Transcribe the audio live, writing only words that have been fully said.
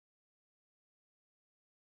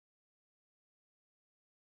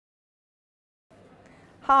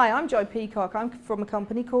Hi, I'm Jo Peacock. I'm from a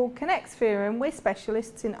company called ConnectSphere and we're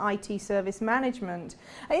specialists in IT service management.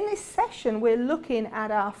 In this session we're looking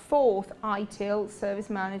at our fourth ITIL service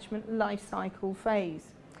management lifecycle phase.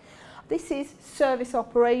 This is service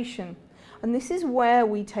operation, and this is where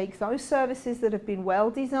we take those services that have been well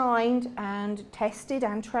designed and tested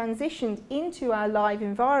and transitioned into our live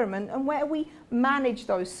environment, and where we manage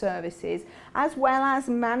those services, as well as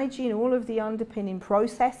managing all of the underpinning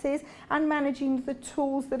processes and managing the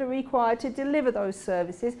tools that are required to deliver those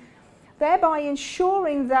services, thereby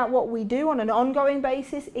ensuring that what we do on an ongoing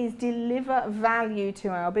basis is deliver value to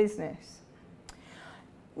our business.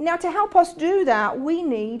 Now, to help us do that, we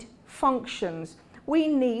need functions. We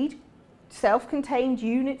need self-contained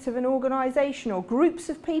units of an organisation or groups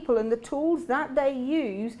of people and the tools that they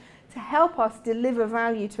use to help us deliver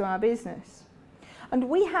value to our business. And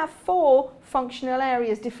we have four functional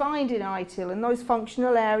areas defined in ITIL, and those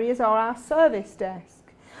functional areas are our service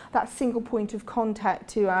desk, that single point of contact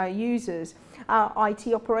to our users, our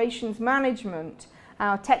IT operations management,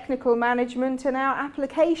 our technical management and our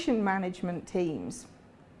application management teams.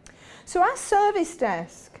 So our service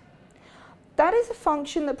desk, that is a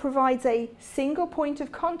function that provides a single point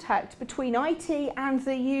of contact between IT and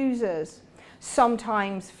the users,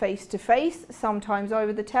 sometimes face-to-face, sometimes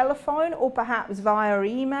over the telephone, or perhaps via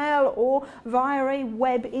email or via a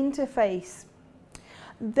web interface.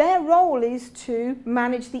 Their role is to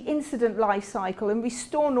manage the incident life cycle and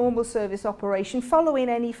restore normal service operation following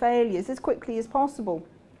any failures as quickly as possible,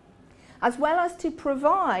 as well as to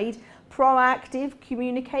provide proactive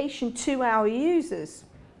communication to our users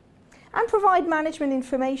and provide management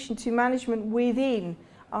information to management within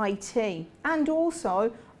IT and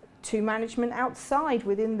also to management outside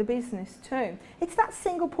within the business too. It's that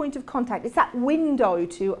single point of contact, it's that window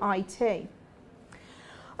to IT.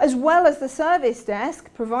 As well as the service desk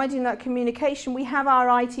providing that communication, we have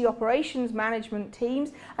our IT operations management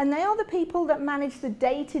teams, and they are the people that manage the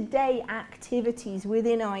day-to-day activities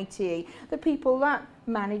within IT, the people that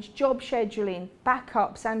manage job scheduling,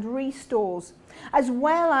 backups and restores, as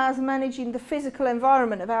well as managing the physical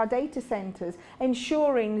environment of our data centres,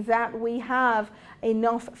 ensuring that we have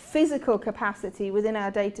enough physical capacity within our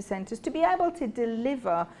data centres to be able to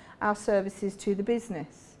deliver our services to the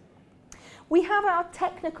business. We have our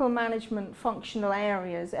technical management functional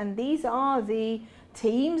areas, and these are the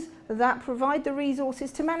teams that provide the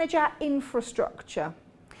resources to manage our infrastructure.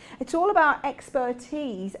 It's all about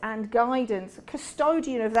expertise and guidance,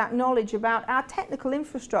 custodian of that knowledge about our technical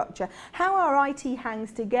infrastructure, how our IT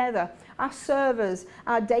hangs together, our servers,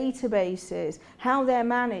 our databases, how they're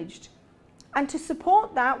managed. And to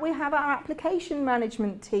support that, we have our application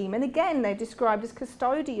management team, and again they're described as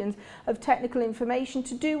custodians of technical information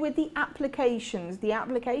to do with the applications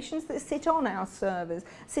that sit on our servers,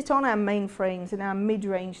 sit on our mainframes and our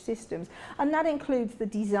mid-range systems, and that includes the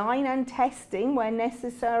design and testing where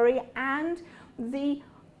necessary and the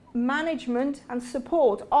management and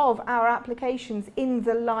support of our applications in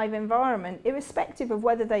the live environment, irrespective of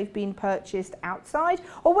whether they've been purchased outside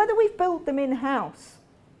or whether we've built them in-house.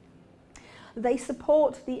 They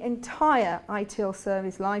support the entire ITIL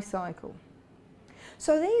service lifecycle.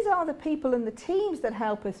 So these are the people and the teams that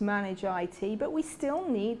help us manage IT, but we still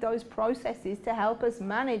need those processes to help us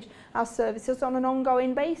manage our services on an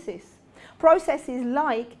ongoing basis. Processes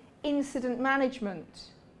like incident management.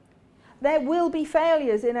 There will be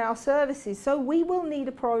failures in our services, so we will need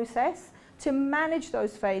a process to manage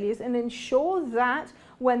those failures and ensure that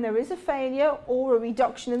when there is a failure or a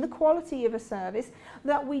reduction in the quality of a service,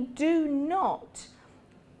 that we do not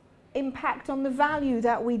impact on the value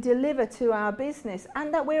that we deliver to our business,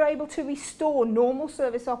 and that we're able to restore normal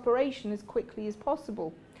service operation as quickly as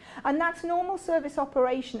possible. And that's normal service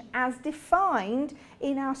operation as defined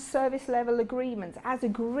in our service level agreements, as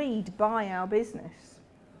agreed by our business.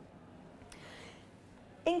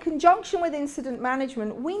 In conjunction with incident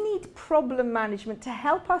management, we need problem management to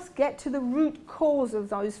help us get to the root cause of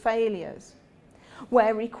those failures.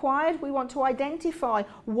 Where required, we want to identify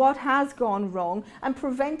what has gone wrong and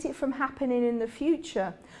prevent it from happening in the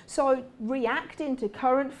future. So reacting to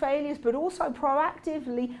current failures, but also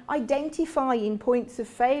proactively identifying points of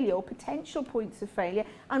failure or potential points of failure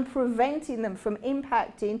and preventing them from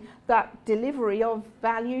impacting that delivery of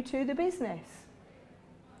value to the business.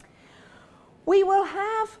 We will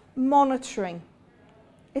have monitoring.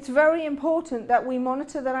 It's very important that we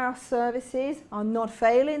monitor that our services are not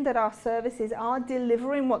failing, that our services are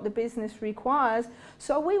delivering what the business requires.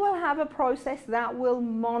 So we will have a process that will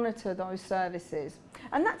monitor those services.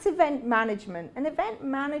 And that's event management. And event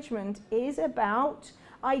management is about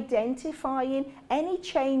identifying any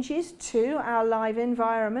changes to our live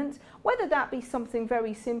environment, whether that be something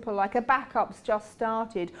very simple like a backup's just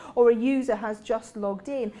started or a user has just logged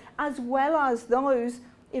in, as well as those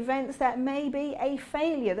events that may be a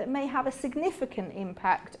failure that may have a significant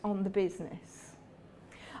impact on the business.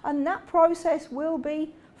 And that process will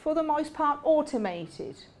be, for the most part,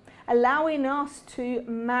 automated, allowing us to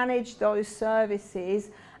manage those services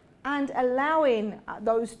and allowing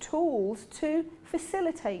those tools to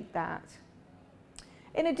facilitate that.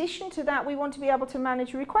 In addition to that, we want to be able to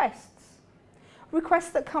manage requests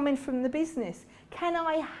that come in from the business. Can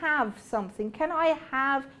I have something? Can I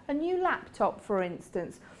have a new laptop, for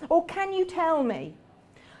instance? Or can you tell me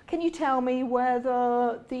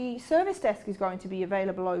whether the service desk is going to be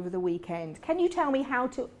available over the weekend? Can you tell me how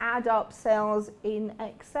to add up cells in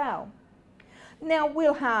Excel? Now,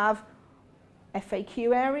 we'll have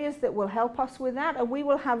FAQ areas that will help us with that, and we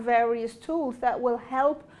will have various tools that will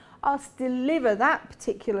help us deliver that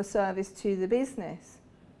particular service to the business.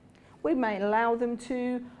 We may allow them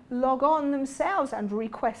to log on themselves and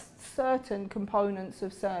request certain components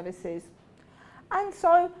of services. And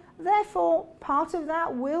so, therefore, part of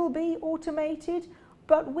that will be automated,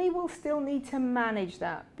 but we will still need to manage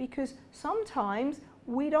that, because sometimes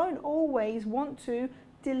we don't always want to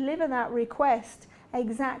deliver that request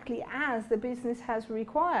exactly as the business has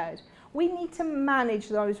required. We need to manage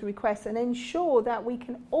those requests and ensure that we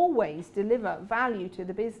can always deliver value to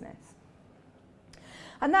the business.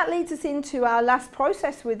 And that leads us into our last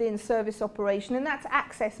process within service operation, and that's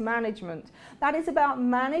access management. That is about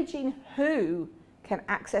managing who can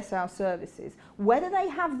access our services, whether they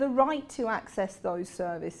have the right to access those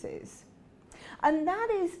services. And that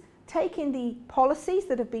is taking the policies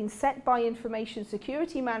that have been set by information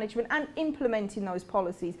security management and implementing those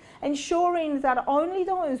policies, ensuring that only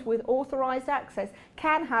those with authorized access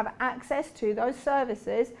can have access to those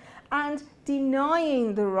services, and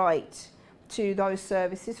denying the right to those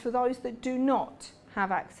services for those that do not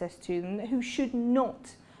have access to them, who should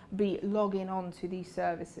not be logging on to these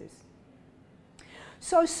services.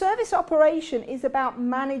 So service operation is about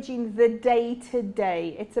managing the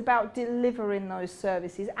day-to-day. It's about delivering those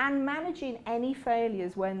services and managing any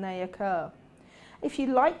failures when they occur. If you'd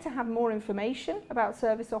like to have more information about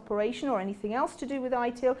service operation or anything else to do with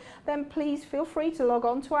ITIL, then please feel free to log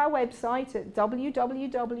on to our website at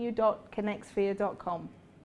www.connectsphere.com.